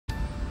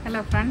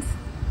Hello friends,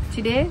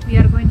 today we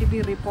are going to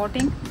be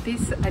repotting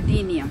this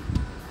adenium.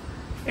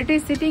 It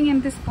is sitting in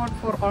this pot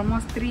for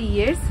almost 3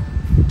 years.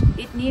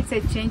 It needs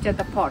a change at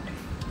the pot.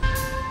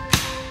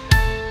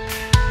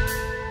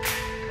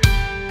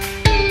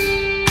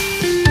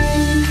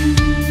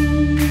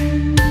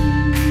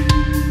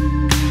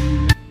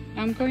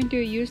 I'm going to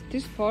use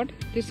this pot.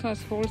 This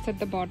has holes at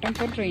the bottom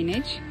for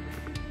drainage.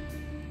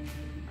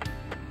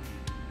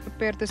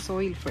 Prepare the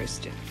soil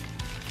first.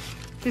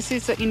 This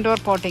is the indoor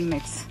potting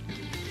mix.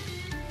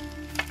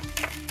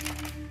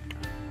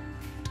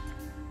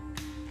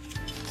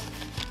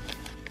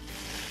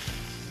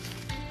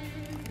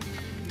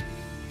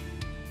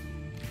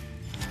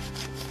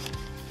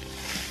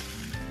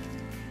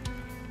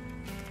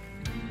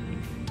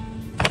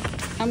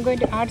 I'm going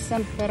to add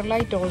some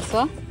perlite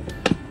also.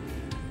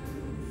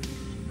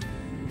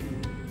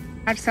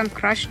 Add some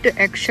crushed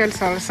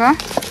eggshells also.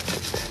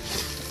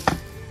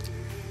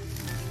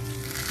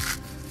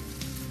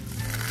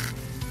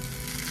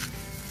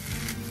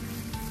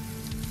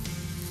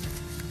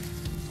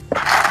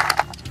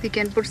 We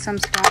can put some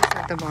stones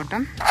at the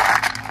bottom.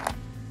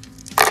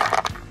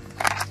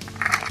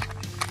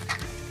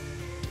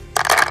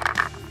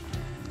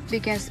 We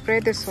can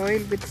spray the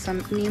soil with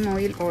some neem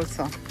oil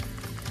also.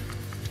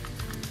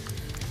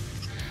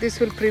 This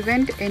will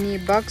prevent any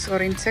bugs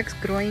or insects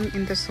growing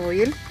in the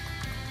soil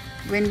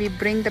when we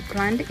bring the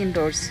plant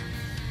indoors.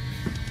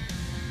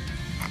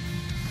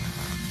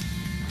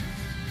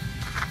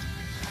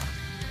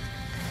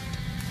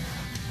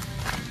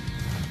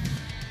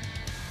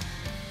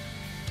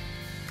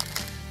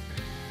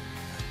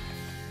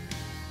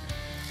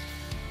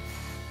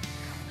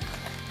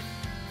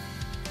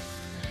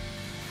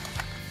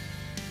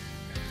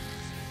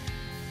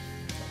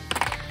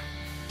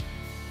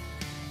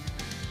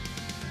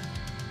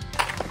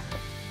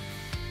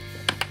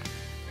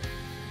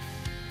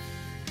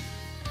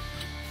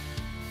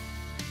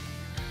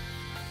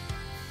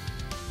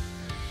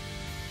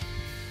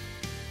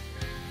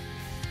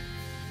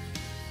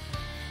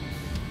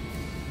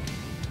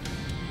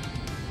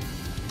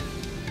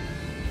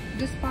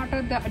 This part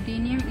of the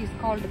adenium is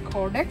called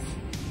cortex.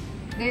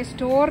 They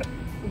store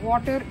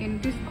water in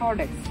this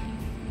cortex.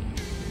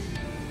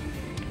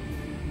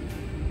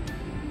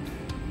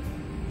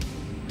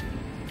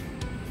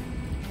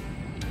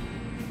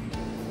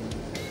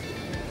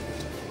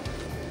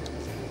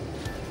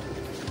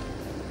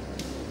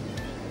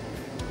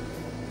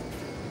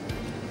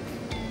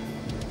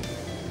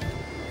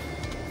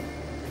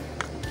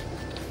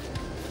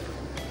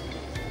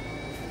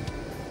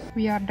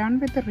 We are done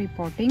with the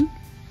repotting.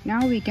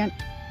 Now we can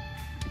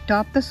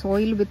top the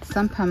soil with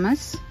some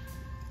humus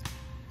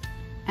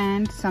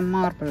and some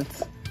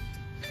marbles.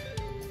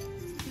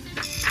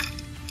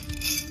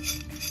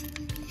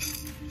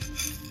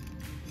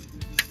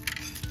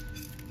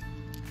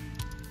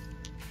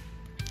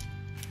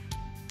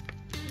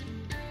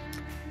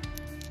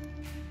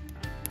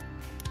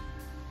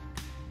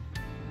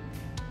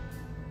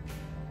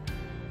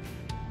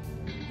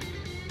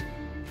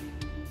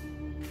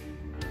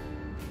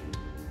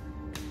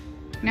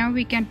 Now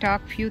we can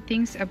talk few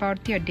things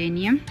about the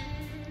adenium.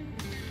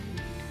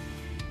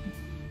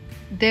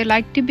 They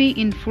like to be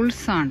in full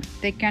sun.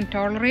 They can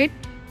tolerate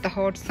the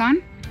hot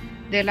sun.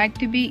 They like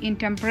to be in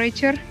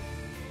temperature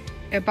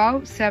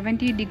above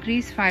 70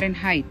 degrees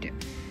Fahrenheit.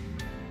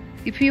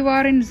 If you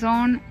are in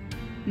zone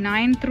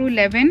 9 through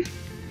 11,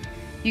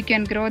 you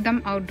can grow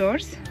them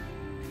outdoors.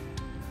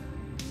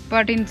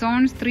 But in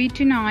zones 3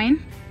 to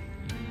 9,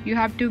 you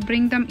have to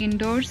bring them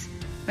indoors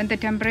when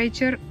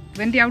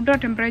the outdoor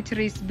temperature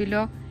is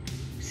below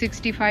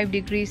 65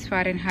 degrees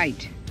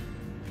Fahrenheit.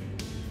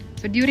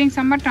 So during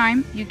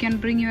summertime, you can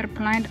bring your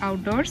plant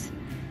outdoors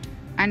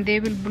and they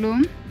will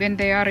bloom when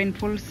they are in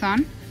full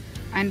sun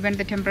and when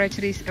the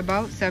temperature is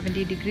above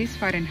 70 degrees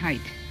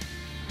Fahrenheit.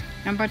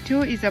 Number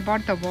 2 is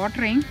about the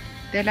watering.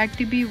 They like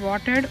to be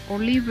watered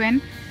only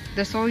when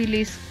the soil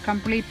is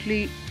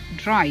completely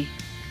dry.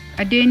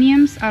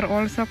 Adeniums are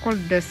also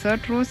called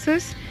desert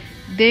roses.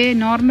 They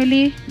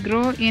normally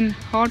grow in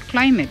hot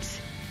climates.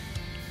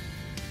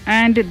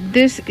 And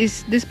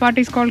this part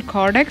is called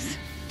cortex,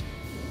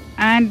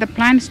 and the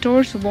plant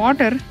stores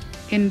water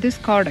in this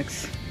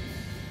cortex.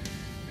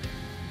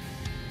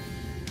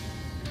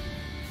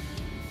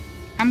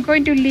 I'm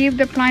going to leave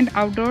the plant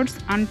outdoors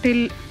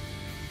until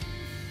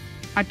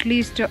at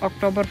least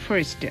October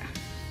 1st.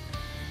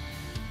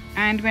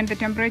 And when the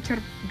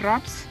temperature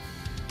drops,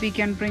 we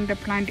can bring the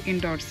plant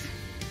indoors.